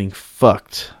feeling of getting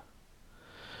fucked.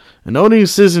 And owning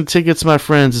season tickets, my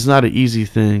friends, is not an easy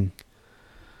thing.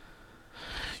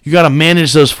 You gotta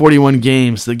manage those 41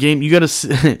 games. The game, you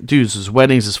gotta... Dudes, there's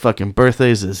weddings, there's fucking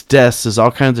birthdays, there's deaths, there's all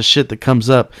kinds of shit that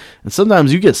comes up. And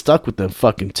sometimes you get stuck with them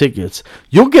fucking tickets.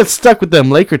 You'll get stuck with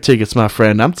them Laker tickets, my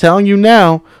friend. I'm telling you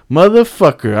now.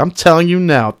 Motherfucker, I'm telling you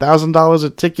now. $1,000 a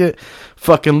ticket,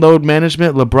 fucking load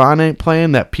management. LeBron ain't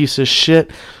playing, that piece of shit.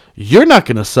 You're not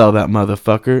gonna sell that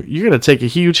motherfucker. You're gonna take a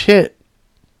huge hit.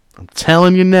 I'm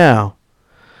telling you now.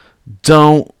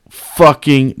 Don't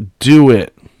fucking do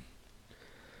it.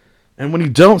 And when you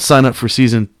don't sign up for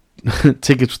season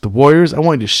tickets with the Warriors, I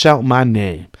want you to shout my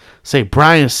name. Say,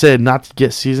 Brian said not to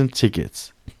get season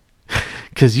tickets.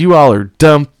 Because you all are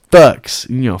dumb fucks.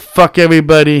 Fuck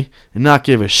everybody and not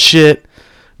give a shit.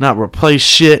 Not replace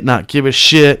shit. Not give a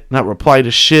shit. Not reply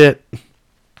to shit.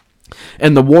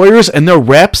 And the Warriors and their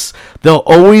reps, they'll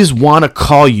always want to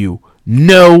call you.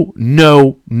 No,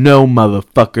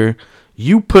 motherfucker.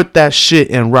 You put that shit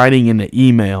in writing in the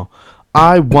email.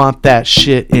 I want that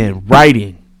shit in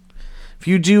writing. If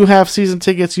you do have season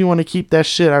tickets, you want to keep that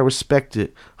shit, I respect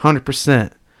it.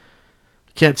 100%.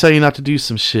 Can't tell you not to do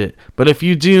some shit. But if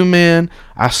you do, man,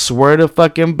 I swear to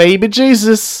fucking baby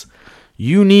Jesus,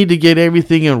 you need to get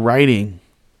everything in writing.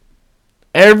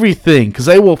 Everything. Because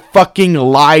they will fucking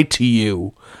lie to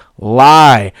you.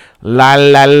 Lie.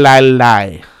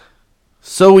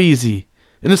 So easy.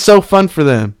 And it's so fun for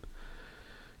them.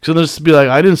 So they'll just be like,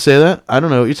 I didn't say that. I don't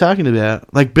know what you're talking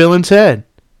about. Like Bill and Ted.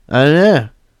 I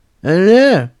don't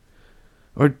know.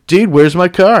 Or, dude, where's my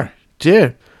car?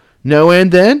 Dude, no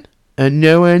and then?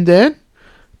 No and then?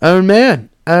 Oh,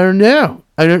 man, I don't know.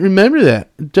 I don't remember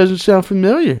that. It doesn't sound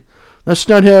familiar. That's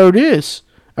not how it is.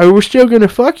 Oh, we're still going to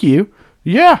fuck you?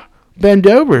 Yeah. Bend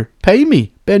over. Pay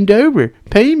me. Bend over.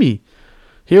 Pay me.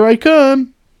 Here I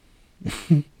come.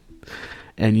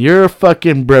 And you're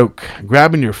fucking broke,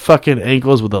 grabbing your fucking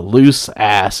ankles with a loose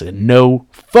ass and no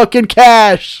fucking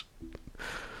cash.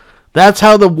 That's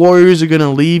how the Warriors are going to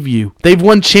leave you. They've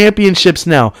won championships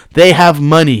now. They have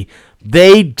money.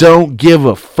 They don't give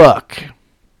a fuck.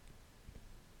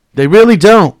 They really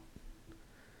don't.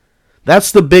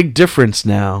 That's the big difference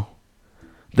now.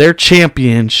 Their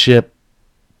championship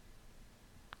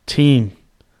team.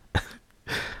 I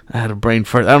had a brain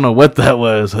fart. I don't know what that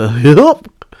was.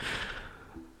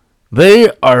 They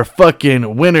are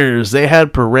fucking winners. They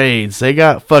had parades. They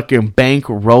got fucking bank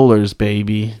rollers,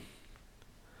 baby.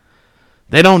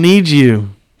 They don't need you.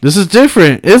 This is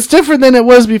different. It's different than it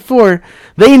was before.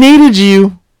 They needed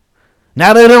you.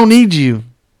 Now they don't need you.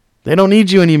 They don't need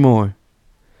you anymore.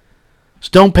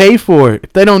 Just don't pay for it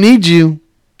if they don't need you.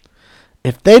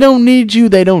 If they don't need you,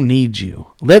 they don't need you.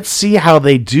 Let's see how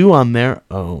they do on their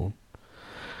own.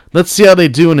 Let's see how they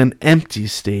do in an empty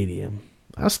stadium.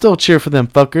 I still cheer for them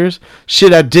fuckers.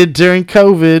 Shit I did during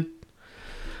COVID.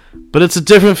 But it's a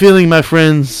different feeling, my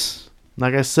friends.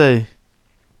 Like I say,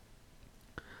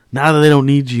 now that they don't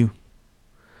need you.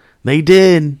 They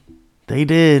did. They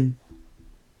did.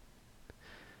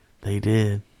 They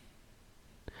did.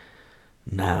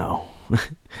 Now,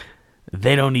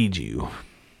 they don't need you.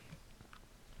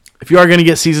 If you are going to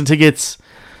get season tickets,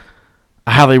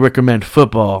 I highly recommend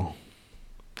football.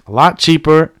 A lot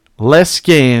cheaper, less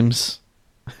scams,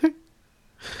 and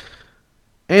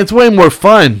it's way more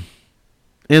fun.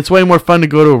 And it's way more fun to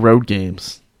go to road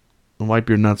games and wipe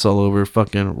your nuts all over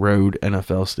fucking road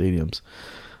NFL stadiums.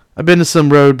 I've been to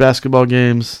some road basketball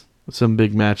games, some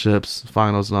big matchups,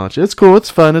 finals and all that shit. It's cool, it's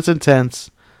fun, it's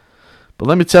intense. But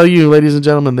let me tell you, ladies and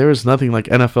gentlemen, there is nothing like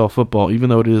NFL football, even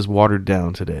though it is watered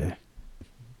down today.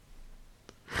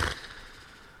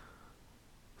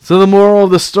 So the moral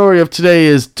of the story of today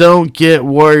is don't get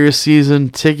Warrior season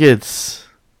tickets.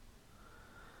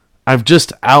 I've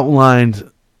just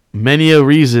outlined many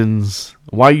reasons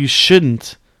why you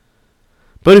shouldn't.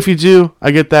 But if you do,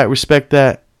 I get that, respect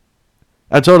that.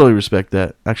 I totally respect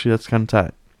that. Actually, that's kind of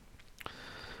tight.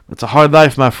 It's a hard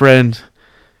life, my friend.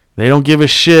 They don't give a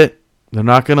shit. They're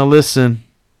not going to listen.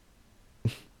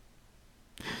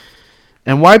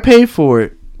 And why pay for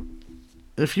it?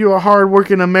 If you're a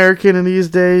hard-working American in these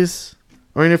days,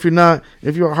 or even if you're not,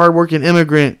 if you're a hard-working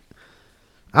immigrant,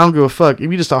 I don't give a fuck. If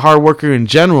you're just a hard worker in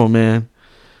general, man,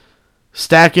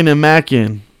 stacking and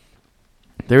macking,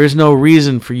 there is no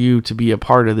reason for you to be a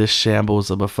part of this shambles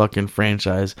of a fucking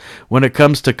franchise when it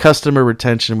comes to customer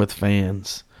retention with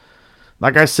fans.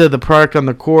 Like I said, the product on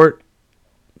the court,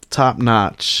 top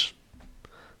notch.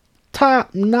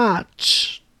 Top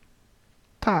notch.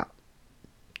 Top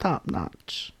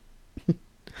notch.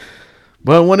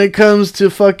 But when it comes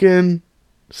to fucking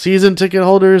season ticket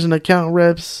holders and account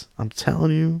reps, I'm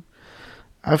telling you,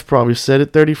 I've probably said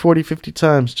it 30, 40, 50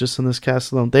 times just in this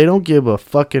cast alone. They don't give a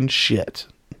fucking shit.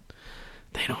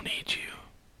 They don't need you.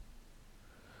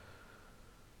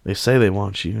 They say they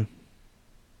want you.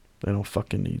 They don't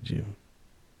fucking need you.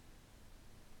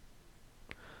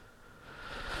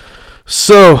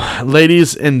 So,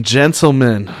 ladies and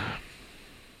gentlemen,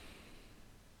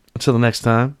 until the next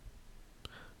time,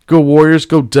 go Warriors,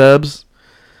 go Dubs.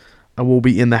 I will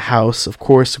be in the house, of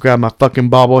course, to grab my fucking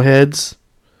bobbleheads.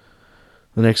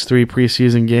 The next 3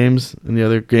 preseason games and the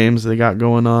other games they got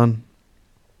going on.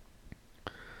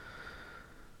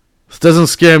 This doesn't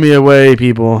scare me away,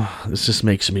 people. This just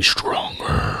makes me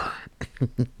stronger.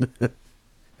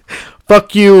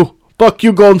 Fuck you. Fuck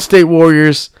you, Golden State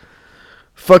Warriors.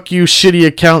 Fuck you, shitty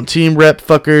account team rep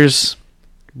fuckers.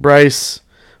 Bryce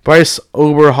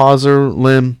Oberhauser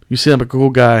Lim. You seem like a cool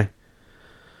guy.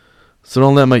 So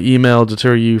don't let my email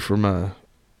deter you from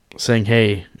saying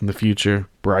hey in the future,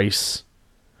 Bryce.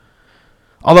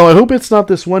 Although I hope it's not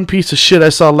this one piece of shit I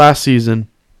saw last season.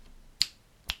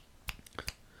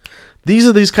 These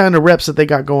are these kind of reps that they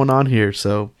got going on here.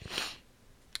 So,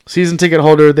 season ticket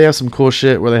holder, they have some cool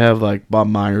shit where they have like Bob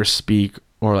Myers speak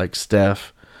or like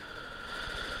Steph.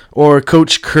 Or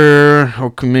Coach Kerr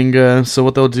or Kuminga. So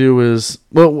what they'll do is,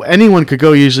 well, anyone could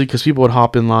go usually because people would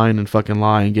hop in line and fucking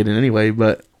lie and get in anyway.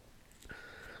 But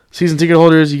season ticket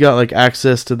holders, you got like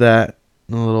access to that.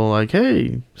 A little like,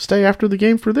 hey, stay after the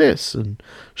game for this and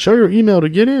show your email to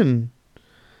get in.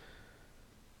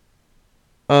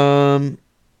 Yeah,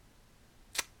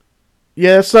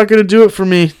 it's not gonna do it for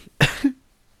me.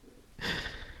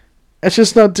 It's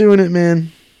just not doing it,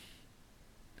 man.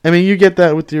 I mean, you get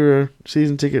that with your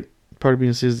season ticket, part of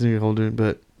being a season ticket holder,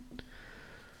 but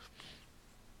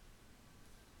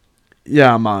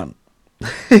yeah, man.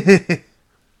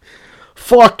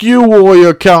 Fuck you, Warrior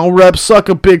account rep. Suck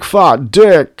a big fat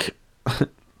dick.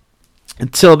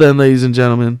 Until then, ladies and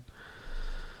gentlemen,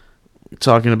 we're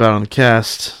talking about on the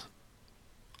cast.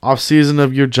 Off season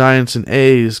of your Giants and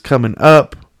A's coming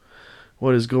up.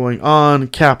 What is going on?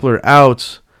 Kapler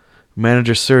out.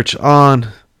 Manager search on.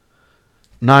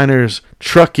 Niners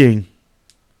trucking.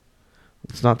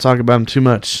 Let's not talk about them too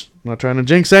much. I'm not trying to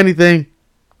jinx anything.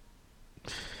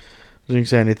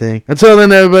 Until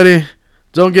then, everybody,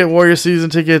 don't get Warrior season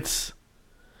tickets.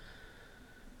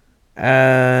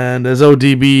 And as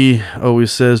ODB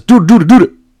always says, do it. Well,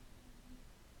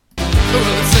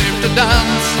 it's safe to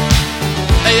dance.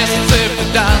 Yes, it's safe to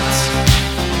dance.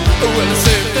 Well, it's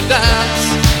safe to dance.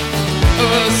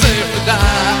 Well, it's safe to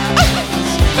dance.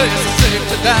 Yes, it's safe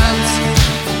to dance.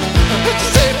 It's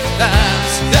safe to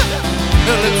dance.